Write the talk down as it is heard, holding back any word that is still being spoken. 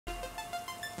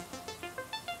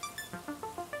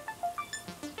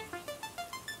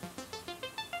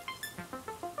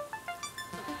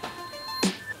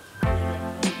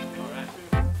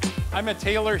I'm at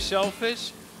Taylor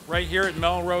Shellfish right here at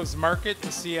Melrose Market in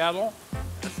Seattle,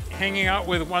 hanging out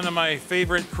with one of my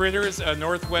favorite critters, a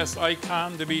Northwest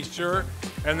icon to be sure,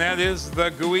 and that is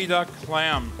the Geoduck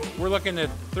clam. We're looking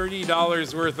at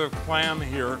 $30 worth of clam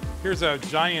here. Here's a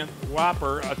giant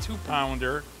whopper, a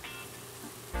 2-pounder.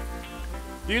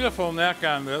 Beautiful neck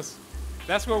on this.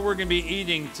 That's what we're going to be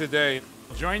eating today.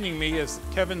 Joining me is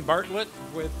Kevin Bartlett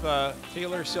with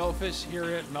Taylor Shellfish here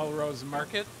at Melrose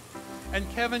Market. And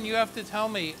Kevin, you have to tell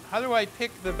me, how do I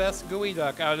pick the best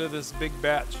Geoduck out of this big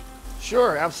batch?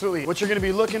 Sure, absolutely. What you're going to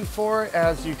be looking for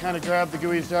as you kind of grab the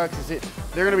Geoducks is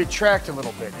they're going to be tracked a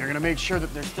little bit. You're going to make sure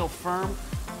that they're still firm,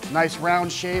 nice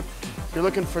round shape. You're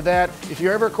looking for that. If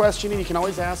you're ever questioning, you can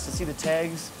always ask to see the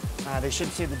tags. They should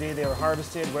say the day they were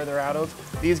harvested, where they're out of.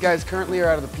 These guys currently are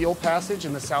out of the Peel Passage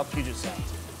in the South Puget Sound.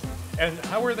 And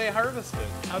how were they harvested?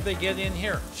 How'd they get in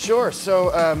here? Sure,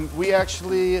 so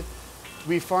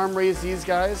we farm raise these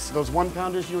guys. Those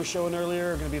 1-pounders you were showing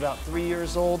earlier are gonna be about 3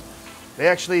 years old. They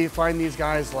actually find these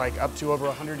guys like up to over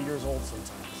 100 years old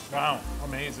sometimes. Wow,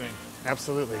 amazing.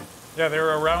 Absolutely. Yeah, they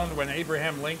were around when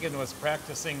Abraham Lincoln was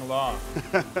practicing law.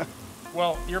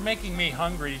 Well, you're making me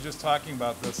hungry just talking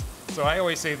about this. So I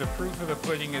always say the proof of the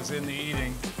pudding is in the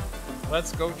eating.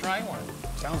 Let's go try one.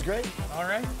 Sounds great. All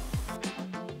right.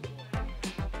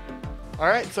 All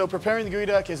right, so preparing the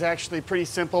Geoduck is actually pretty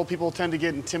simple. People tend to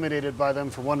get intimidated by them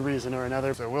for one reason or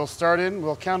another. So we'll start in,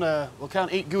 we'll count 8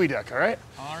 Geoduck, all right?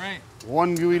 All right.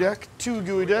 1 Geoduck, 2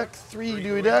 Geoduck, 3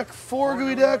 Geoduck, 4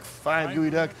 Geoduck, 5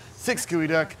 Geoduck, 6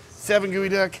 Geoduck, 7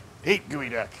 Geoduck, 8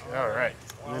 Geoduck. All right,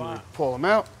 and then we pull them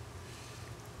out.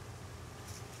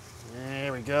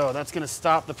 There we go. That's gonna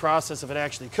stop the process of it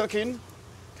actually cooking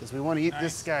because we want to eat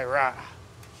this guy raw.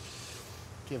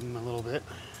 Give him a little bit.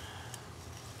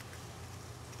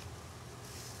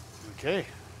 Okay.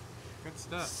 Good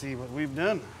stuff. Let's see what we've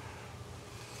done.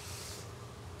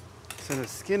 So the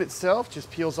skin itself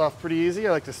just peels off pretty easy.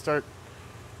 I like to start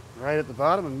right at the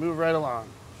bottom and move right along.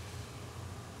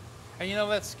 And you know,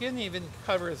 that skin even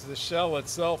covers the shell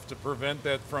itself to prevent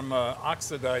that from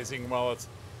oxidizing while it's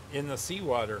in the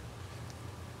seawater.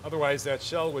 Otherwise, that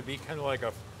shell would be kind of like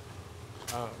a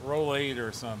rollade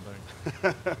or something.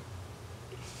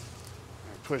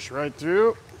 Push right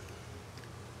through.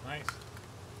 Nice.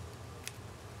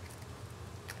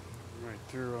 Right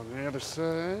through on the other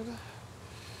side.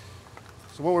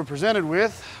 So what we're presented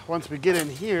with, once we get in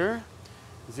here,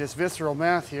 is this visceral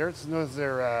mass here. It's known as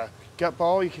their gut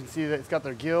ball. You can see that it's got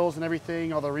their gills and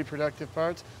everything, all the reproductive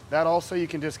parts. That also you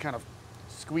can just kind of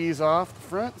squeeze off the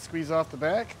front, squeeze off the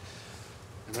back.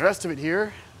 And the rest of it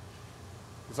here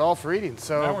is all for eating.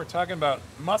 So now we're talking about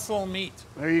muscle meat.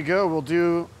 There you go. We'll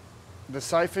do the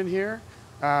siphon here.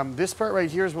 This part right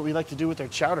here is what we like to do with their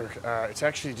chowder. It's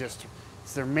actually just,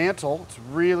 it's their mantle. It's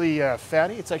really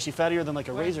fatty. It's actually fattier than like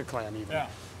a razor clam even. Yeah.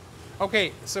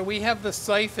 Okay, so we have the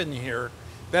siphon here.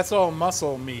 That's all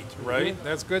muscle meat, right? Mm-hmm.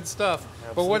 That's good stuff.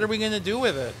 Absolutely. But what are we going to do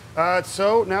with it?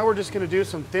 So now we're just going to do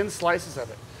some thin slices of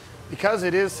it. Because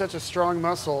it is such a strong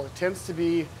muscle, it tends to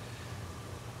be,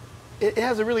 it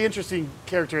has a really interesting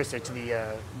characteristic to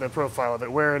the profile of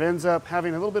it, where it ends up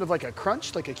having a little bit of like a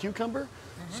crunch, like a cucumber.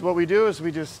 Mm-hmm. So what we do is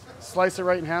we just slice it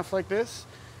right in half like this,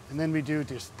 and then we do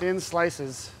just thin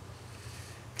slices,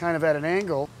 kind of at an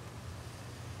angle.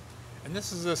 And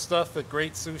this is the stuff that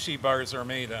great sushi bars are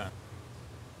made on.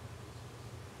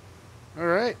 All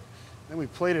right, then we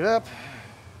plate it up.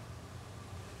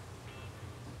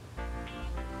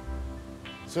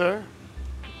 Sir?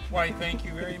 Why, thank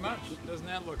you very much. Doesn't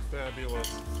that look fabulous?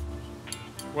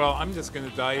 Well, I'm just going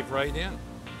to dive right in.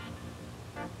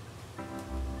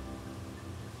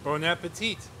 Bon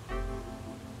appetit.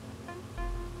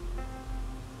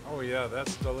 Oh yeah,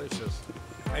 that's delicious.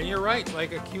 And you're right,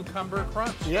 like a cucumber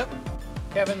crunch. Yep.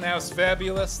 Kevin, that was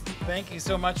fabulous. Thank you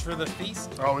so much for the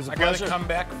feast. Always a pleasure. I gotta come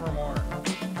back for more.